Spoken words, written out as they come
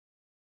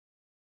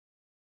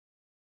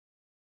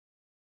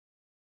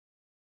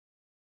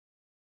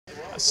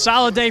A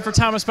solid day for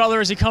Thomas Butler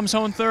as he comes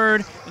home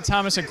third. And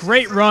Thomas, a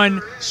great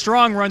run,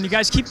 strong run. You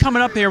guys keep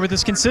coming up here with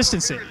this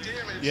consistency.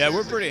 Yeah,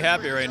 we're pretty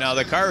happy right now.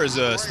 The car is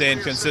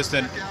staying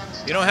consistent.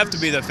 You don't have to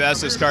be the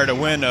fastest car to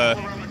win,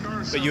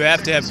 but you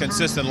have to have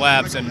consistent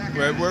laps, and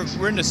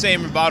we're in the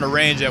same about a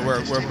range that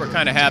we're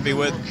kind of happy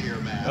with.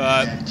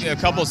 A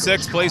couple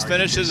sixth-place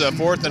finishes, a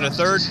fourth and a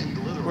third.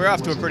 We're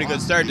off to a pretty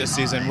good start this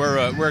season.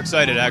 We're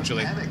excited,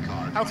 actually.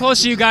 How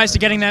close are you guys to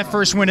getting that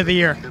first win of the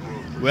year?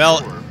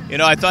 Well, you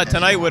know, I thought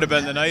tonight would have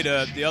been the night.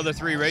 The other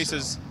three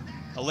races,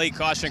 a late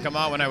caution come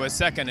out when I was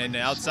second, and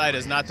the outside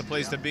is not the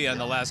place to be on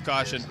the last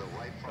caution.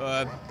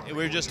 We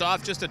were just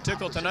off just a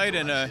tickle tonight,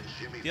 and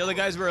the other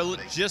guys were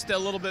just a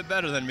little bit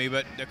better than me.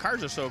 But the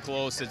cars are so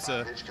close; it's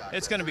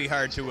going to be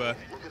hard to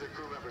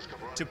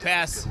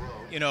pass,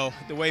 you know,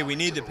 the way we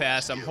need to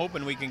pass. I'm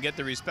hoping we can get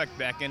the respect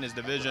back in this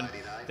division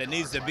that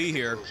needs to be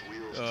here.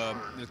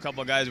 There's a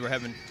couple of guys we're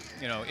having,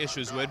 you know,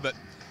 issues with, but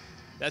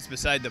that's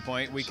beside the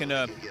point. We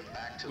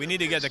need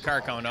to get the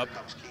car count up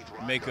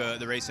and make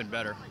the racing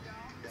better.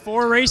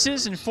 4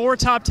 races and 4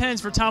 top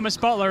 10s for Thomas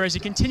Butler as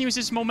he continues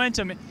his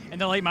momentum in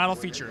the late model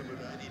feature.